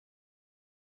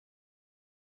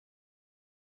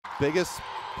biggest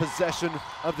possession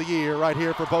of the year right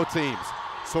here for both teams.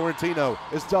 Sorrentino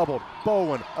is doubled.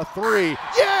 Bowen, a three.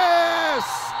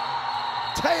 Yes!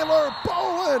 Taylor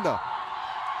Bowen!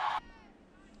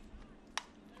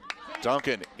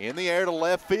 Duncan in the air to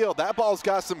left field. That ball's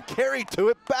got some carry to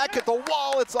it. Back at the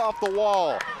wall, it's off the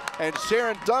wall. And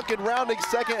Sharon Duncan rounding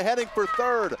second, heading for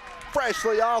third.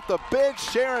 Freshly off the bench,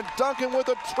 Sharon Duncan with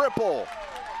a triple.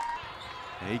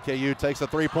 And EKU takes a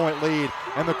 3-point lead,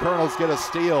 and the Colonels get a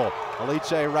steal. Alice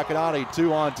Recanati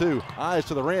 2-on-2. Eyes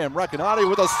to the rim. Recanati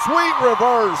with a sweet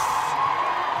reverse.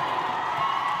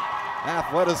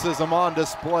 Athleticism on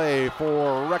display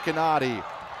for Recanati.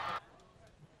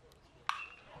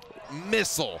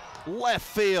 Missile, left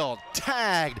field,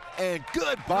 tagged, and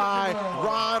goodbye,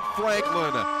 Ron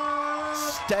Franklin.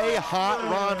 Stay hot,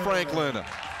 Ron Franklin.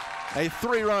 A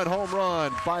 3-run home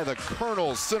run by the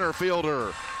Colonels center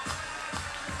fielder.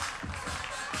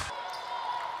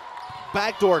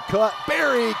 Backdoor cut,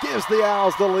 Barry gives the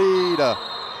Owls the lead.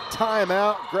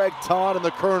 Timeout, Greg Todd and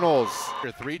the Colonels.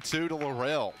 3-2 to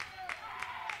Laurel.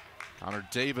 Connor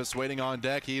Davis waiting on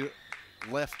deck. He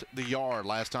left the yard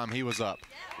last time he was up.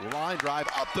 Line drive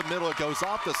up the middle, it goes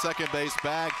off the second base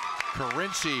bag.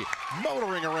 Carinci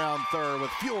motoring around third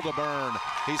with fuel to burn.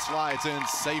 He slides in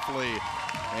safely,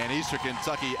 and Eastern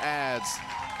Kentucky adds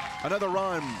another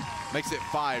run, makes it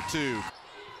 5-2.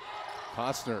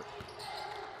 Costner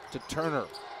to Turner,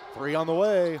 3 on the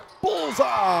way,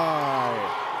 bullseye!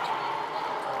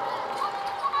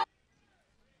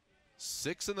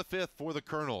 6 in the 5th for the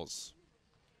Colonels.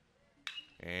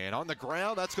 And on the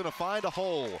ground, that's going to find a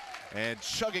hole. And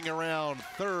chugging around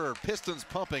third, Pistons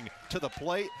pumping to the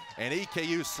plate, and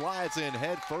EKU slides in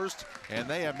head first, and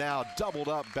they have now doubled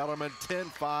up Bellarmine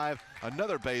 10-5.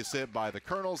 Another base hit by the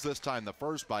Colonels, this time the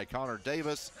first by Connor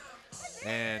Davis.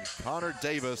 And Connor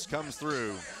Davis comes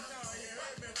through.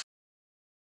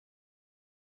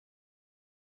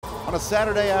 On a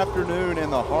Saturday afternoon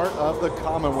in the heart of the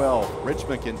Commonwealth,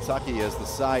 Richmond, Kentucky is the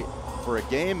site for a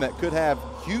game that could have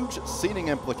huge seeding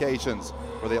implications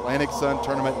for the Atlantic Sun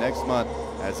tournament next month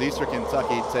as Eastern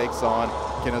Kentucky takes on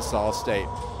Kennesaw State.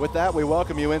 With that, we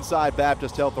welcome you inside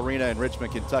Baptist Health Arena in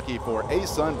Richmond, Kentucky for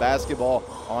ASUN basketball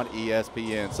on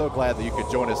ESPN. So glad that you could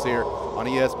join us here on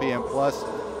ESPN Plus.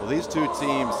 Well, these two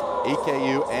teams,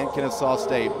 EKU and Kennesaw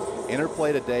State,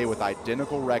 interplay today with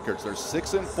identical records. They're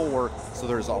 6-4, so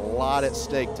there's a lot at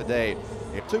stake today.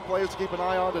 If two players to keep an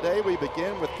eye on today, we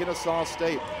begin with Kennesaw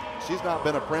State. She's not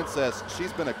been a princess,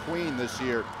 she's been a queen this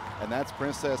year, and that's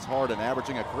Princess Harden,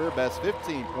 averaging a career best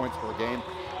 15 points per game,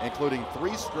 including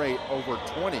 3 straight over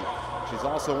 20. She's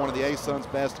also one of the ASUN's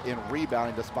best in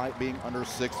rebounding despite being under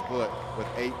 6 foot with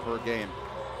 8 per game.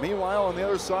 Meanwhile, on the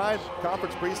other side,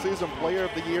 conference preseason player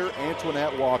of the year,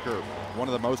 Antoinette Walker, one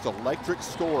of the most electric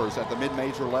scorers at the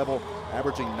mid-major level,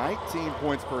 averaging 19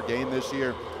 points per game this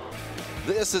year.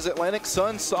 This is Atlantic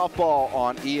Sun softball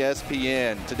on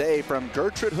ESPN. Today from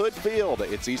Gertrude Hood Field,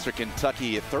 it's Eastern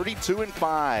Kentucky at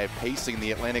 32-5, pacing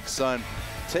the Atlantic Sun,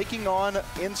 taking on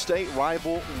in-state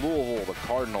rival Louisville. The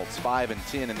Cardinals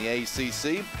 5-10 in the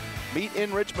ACC meet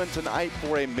in Richmond tonight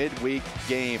for a midweek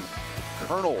game. The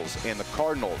Colonels and the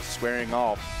Cardinals squaring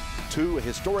off, two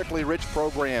historically rich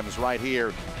programs right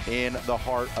here in the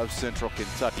heart of Central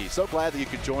Kentucky. So glad that you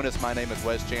could join us. My name is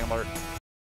Wes Chandler.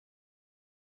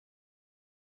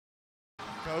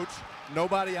 Coach,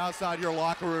 nobody outside your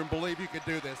locker room believed you could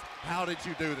do this. How did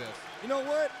you do this? You know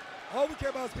what? All we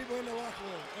care about is people in the locker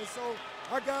room. And so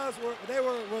our guys were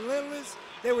relentless,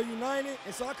 they were united,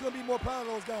 and so I couldn't be more proud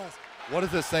of those guys. What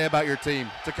does this say about your team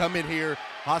to come in here,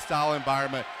 hostile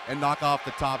environment, and knock off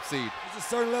the top seed? There's a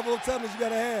certain level of toughness you got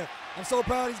to have. I'm so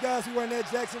proud of these guys who wearing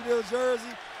that Jacksonville jersey,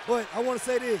 but I want to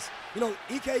say this. You know,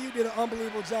 EKU did an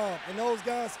unbelievable job, and those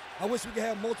guys, I wish we could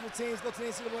have multiple teams go to the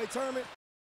NCAA tournament.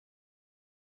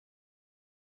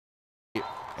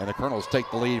 And the Colonels take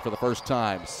the lead for the first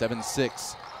time,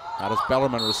 7-6. How does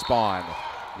Bellarmine respond?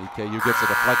 EKU gets a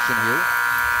deflection here.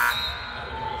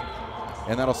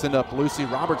 And that'll send up Lucy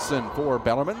Robertson for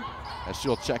Bellarmine as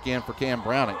she'll check in for Cam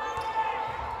Browning.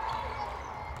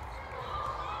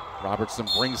 Robertson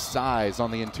brings size on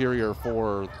the interior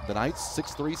for the Knights,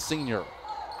 6'3" senior.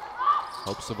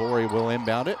 Hope Savory will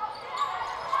inbound it.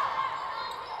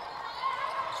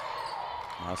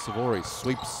 Now Savory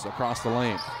sweeps across the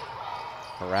lane.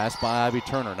 Harassed by Ivy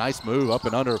Turner. Nice move up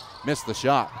and under. Missed the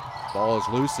shot. Ball is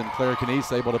loose and Claire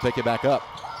Canese able to pick it back up.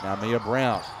 Now Mia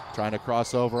Brown trying to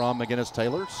cross over on McGinnis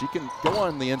Taylor. She can go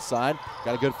on the inside.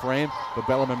 Got a good frame, but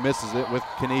Bellarmine misses it with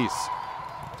Canese.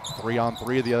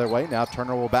 3-on-3 the other way. Now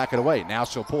Turner will back it away. Now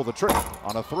she'll pull the trigger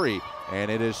on a 3, and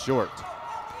it is short.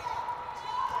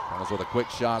 Colonels with a quick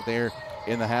shot there.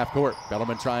 in the half court.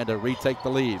 Bellarmine trying to retake the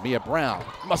lead. Mia Brown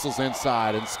muscles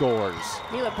inside and scores.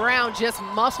 Mia Brown just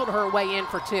muscled her way in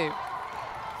for 2.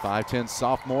 5'10"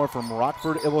 sophomore from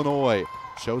Rockford, Illinois.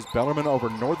 Shows Bellarmine over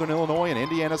Northern Illinois and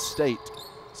Indiana State.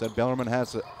 Said Bellarmine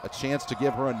has a chance to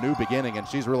give her a new beginning, and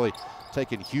she's really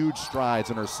taken huge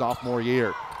strides in her sophomore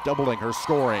year, doubling her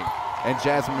scoring. And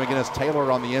Jasmine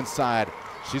McGinnis-Taylor on the inside.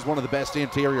 She's one of the best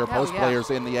interior post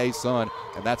players in the A-Sun,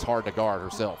 and that's hard to guard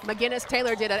herself.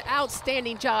 McGinnis-Taylor did an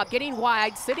outstanding job getting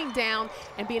wide, sitting down,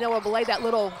 and being able to lay that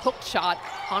little hook shot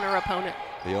on her opponent.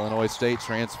 The Illinois State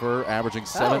transfer averaging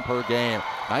 7 per game.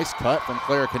 Nice cut from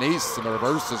Claire Canese, and the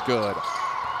reverse is good.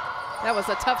 That was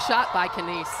a tough shot by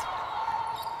Canese.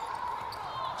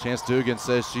 Chance Dugan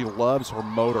says she loves her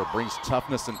motor, brings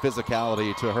toughness and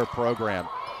physicality to her program.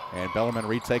 And Bellarmine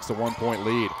retakes a 1-point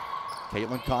lead.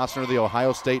 Caitlin Costner, the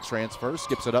Ohio State transfer,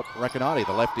 skips it up. Recanati,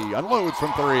 the lefty, unloads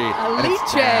from 3. Alice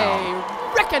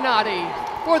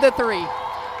Recanati for the 3.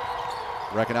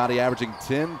 Recanati averaging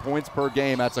 10 points per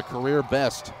game. That's a career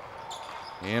best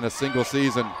in a single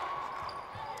season.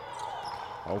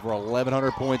 Over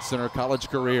 1,100 points in her college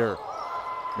career.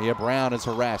 Mia Brown is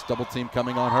harassed. Double team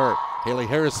coming on her. Haley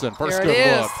Harrison, first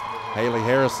good look. Haley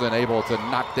Harrison able to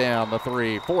knock down the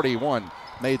 3. 41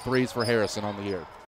 made threes for Harrison on the year.